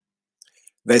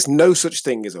There's no such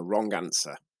thing as a wrong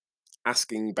answer.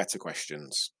 Asking better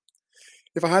questions.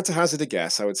 If I had to hazard a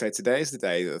guess, I would say today is the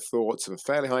day that the thoughts of a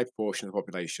fairly high proportion of the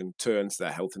population turn to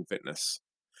their health and fitness.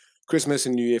 Christmas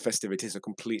and New Year festivities are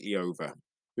completely over.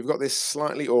 We've got this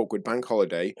slightly awkward bank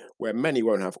holiday where many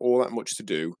won't have all that much to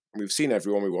do, and we've seen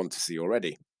everyone we want to see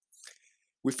already.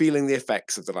 We're feeling the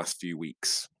effects of the last few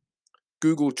weeks.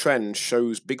 Google Trends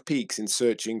shows big peaks in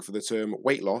searching for the term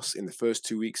weight loss in the first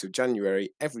 2 weeks of January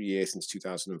every year since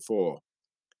 2004,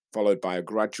 followed by a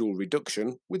gradual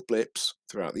reduction with blips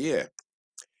throughout the year.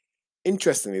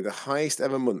 Interestingly, the highest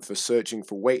ever month for searching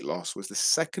for weight loss was the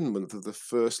second month of the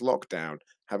first lockdown,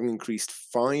 having increased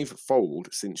five-fold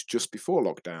since just before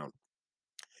lockdown.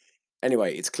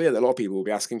 Anyway, it's clear that a lot of people will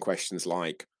be asking questions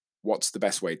like, what's the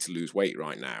best way to lose weight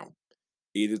right now?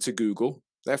 Either to Google,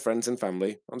 their friends and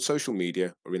family, on social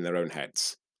media, or in their own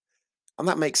heads. And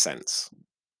that makes sense,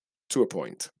 to a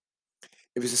point.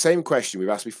 If it's the same question we've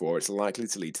asked before, it's likely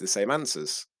to lead to the same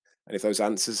answers. And if those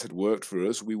answers had worked for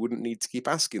us, we wouldn't need to keep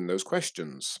asking those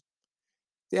questions.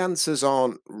 The answers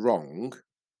aren't wrong,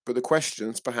 but the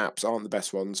questions perhaps aren't the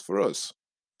best ones for us.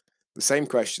 The same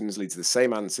questions lead to the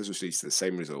same answers, which leads to the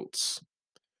same results.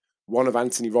 One of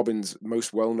Anthony Robbins'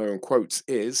 most well known quotes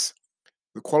is,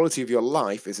 "The quality of your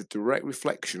life is a direct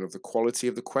reflection of the quality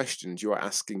of the questions you are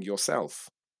asking yourself."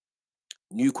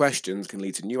 New questions can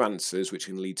lead to new answers, which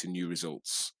can lead to new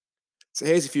results. So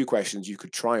here's a few questions you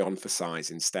could try on for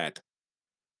size instead.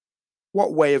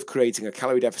 What way of creating a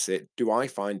calorie deficit do I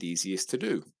find easiest to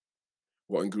do?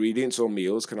 What ingredients or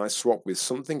meals can I swap with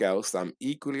something else that I'm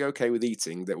equally okay with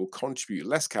eating that will contribute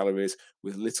less calories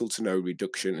with little to no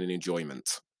reduction in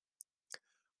enjoyment?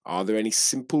 Are there any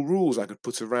simple rules I could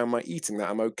put around my eating that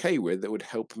I'm okay with that would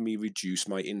help me reduce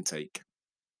my intake?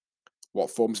 What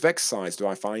forms of exercise do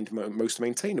I find most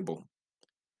maintainable?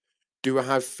 Do I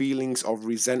have feelings of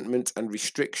resentment and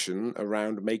restriction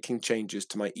around making changes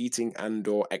to my eating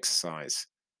and/or exercise?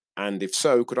 And if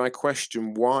so, could I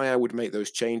question why I would make those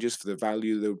changes for the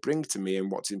value they would bring to me and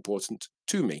what's important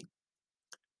to me?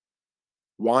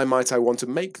 Why might I want to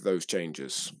make those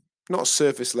changes? Not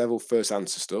surface level first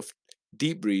answer stuff,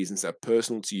 deep reasons that are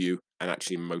personal to you and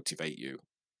actually motivate you.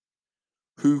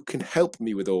 Who can help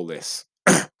me with all this?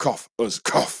 Cough, us,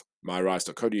 cough.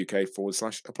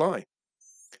 myrise.co.uk/apply.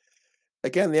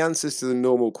 Again, the answers to the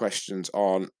normal questions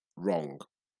aren't wrong,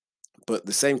 but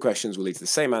the same questions will lead to the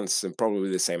same answers and probably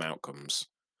the same outcomes.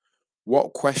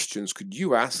 What questions could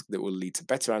you ask that will lead to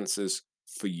better answers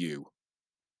for you?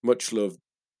 Much love,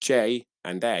 J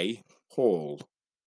and A Hall.